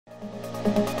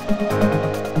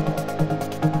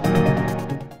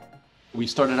We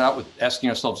started out with asking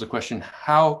ourselves the question,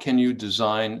 how can you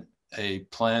design a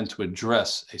plan to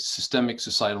address a systemic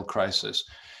societal crisis?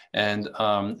 And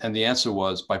the answer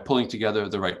was by pulling together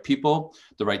the right people,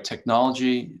 the right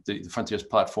technology, the Frontiers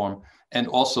platform, and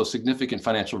also significant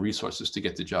financial resources to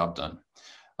get the job done.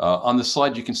 On the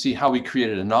slide, you can see how we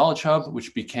created a knowledge hub,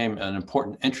 which became an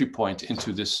important entry point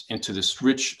into this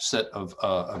rich set of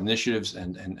initiatives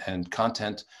and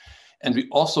content. And we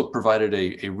also provided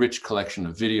a rich collection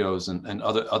of videos and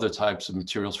other types of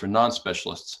materials for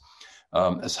non-specialists,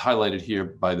 as highlighted here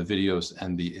by the videos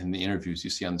and in the interviews you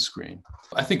see on the screen.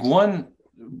 I think one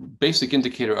basic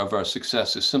indicator of our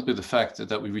success is simply the fact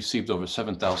that we received over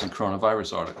 7,000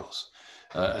 coronavirus articles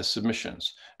as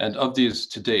submissions. And of these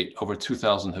to date, over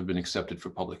 2,000 have been accepted for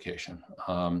publication.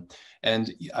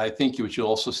 And I think what you'll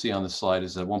also see on the slide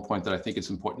is that one point that I think it's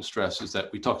important to stress is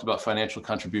that we talked about financial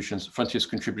contributions. Frontiers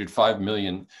contributed $5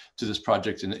 million to this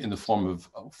project in the form of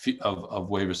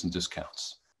waivers and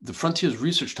discounts. The Frontiers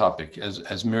research topic,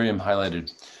 as Miriam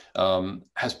highlighted,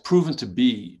 has proven to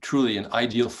be truly an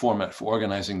ideal format for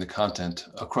organizing the content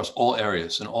across all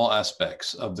areas and all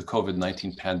aspects of the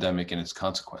COVID-19 pandemic and its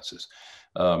consequences.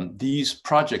 These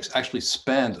projects actually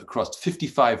spanned across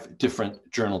 55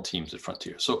 different journal teams at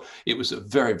Frontiers. So it was a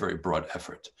very, very broad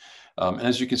effort. And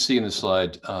as you can see in the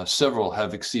slide, several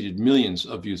have exceeded millions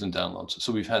of views and downloads.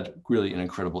 So we've had really an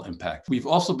incredible impact. We've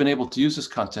also been able to use this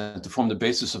content to form the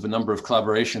basis of a number of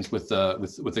collaborations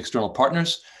with external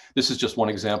partners. This is just one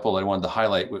example I wanted to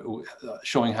highlight,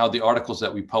 showing how the articles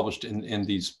that we published in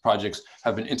these projects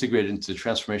have been integrated into the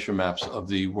transformation maps of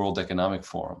the World Economic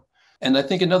Forum. And I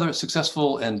think another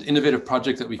successful and innovative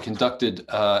project that we conducted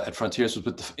at Frontiers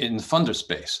was in the funder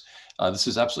space. This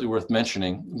is absolutely worth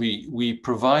mentioning. We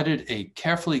provided a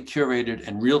carefully curated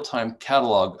and real-time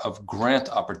catalog of grant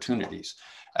opportunities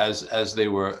as they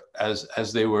were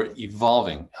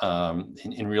evolving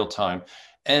in real time.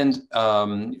 And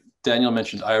Daniel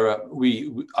mentioned IRA.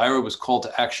 IRA was called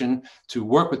to action to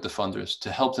work with the funders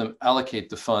to help them allocate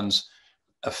the funds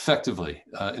effectively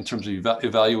in terms of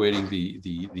evaluating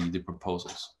the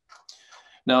proposals.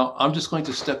 Now, I'm just going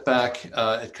to step back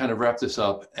and kind of wrap this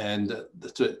up and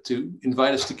to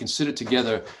invite us to consider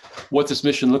together what this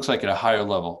mission looks like at a higher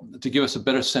level, to give us a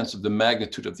better sense of the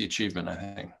magnitude of the achievement, I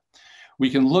think. We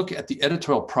can look at the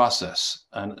editorial process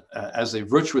and, as a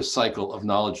virtuous cycle of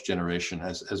knowledge generation,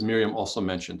 as Miriam also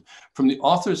mentioned, from the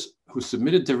authors who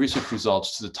submitted their research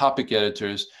results to the topic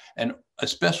editors, and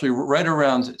especially right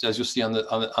around, as you'll see on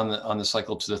the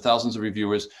cycle, to the thousands of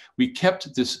reviewers. We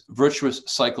kept this virtuous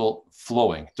cycle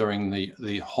flowing during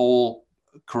the whole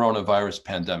coronavirus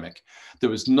pandemic. There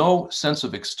was no sense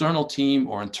of external team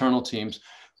or internal teams.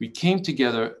 We came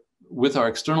together with our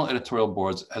external editorial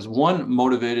boards as one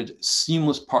motivated,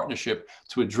 seamless partnership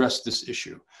to address this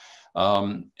issue.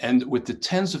 And with the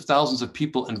tens of thousands of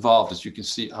people involved, as you can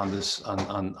see on this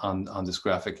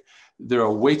graphic, there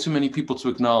are way too many people to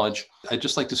acknowledge. I'd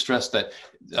just like to stress that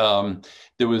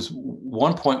there was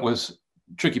one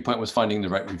tricky point was finding the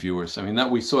right reviewers. I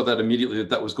mean, we saw that immediately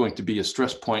that was going to be a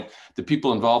stress point. The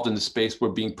people involved in the space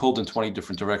were being pulled in 20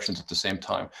 different directions at the same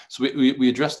time. So we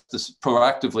addressed this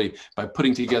proactively by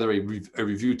putting together a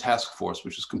review task force,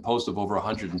 which is composed of over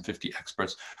 150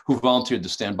 experts who volunteered to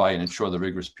stand by and ensure the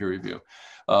rigorous peer review.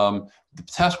 The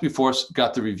task force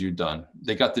got the review done.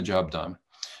 They got the job done.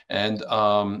 And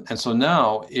so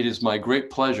now it is my great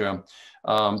pleasure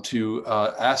to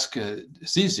ask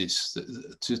Zisis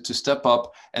to step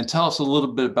up and tell us a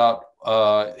little bit about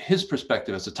his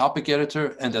perspective as a topic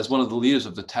editor and as one of the leaders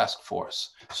of the task force.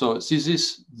 So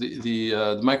Zisis,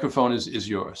 the microphone is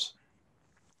yours.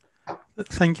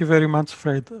 Thank you very much,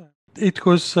 Fred. It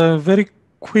was very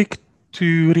quick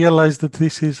to realize that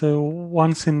this is a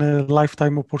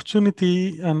once-in-a-lifetime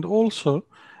opportunity, and also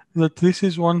that this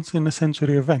is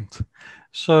once-in-a-century event.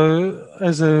 So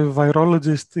as a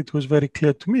virologist, it was very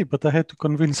clear to me, but I had to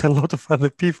convince a lot of other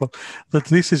people that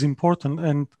this is important.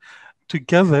 And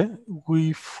together,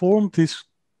 we formed this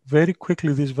very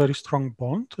quickly, this very strong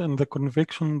bond, and the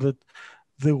conviction that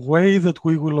the way that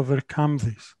we will overcome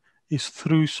this is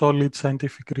through solid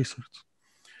scientific research.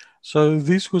 So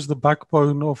this was the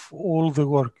backbone of all the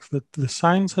work, that the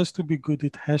science has to be good,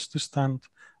 it has to stand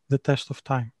the test of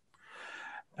time.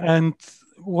 And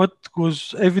what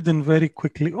was evident very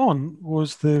quickly on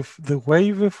was the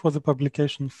waiver for the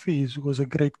publication fees was a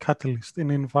great catalyst in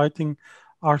inviting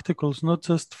articles, not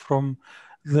just from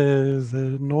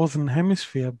the Northern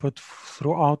Hemisphere, but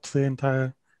throughout the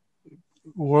entire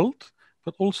world,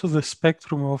 but also the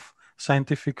spectrum of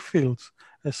scientific fields,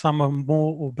 as some are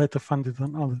more or better funded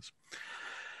than others.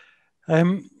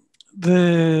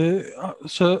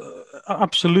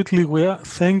 Absolutely, we are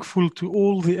thankful to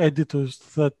all the editors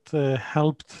that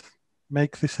helped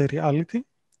make this a reality,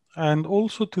 and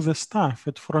also to the staff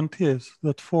at Frontiers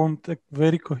that formed a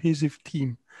very cohesive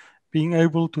team, being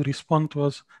able to respond to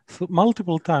us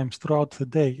multiple times throughout the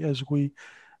day as we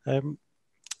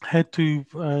had to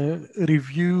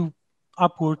review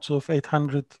upwards of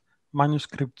 800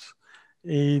 manuscripts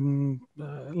in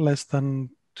less than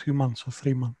 2 months or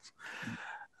 3 months.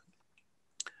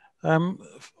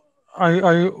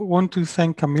 I want to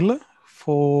thank Camilla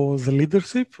for the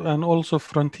leadership and also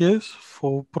Frontiers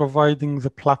for providing the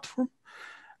platform.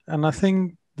 And I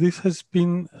think this has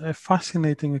been a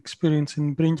fascinating experience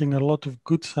in bringing a lot of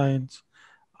good science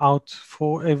out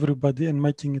for everybody and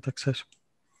making it accessible.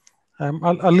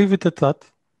 I'll leave it at that.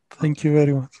 Thank you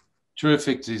very much.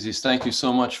 Terrific, Zisis. Thank you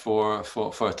so much for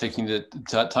taking the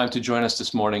time to join us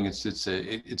this morning. This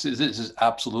is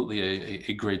absolutely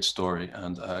a great story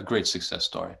and a great success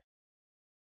story.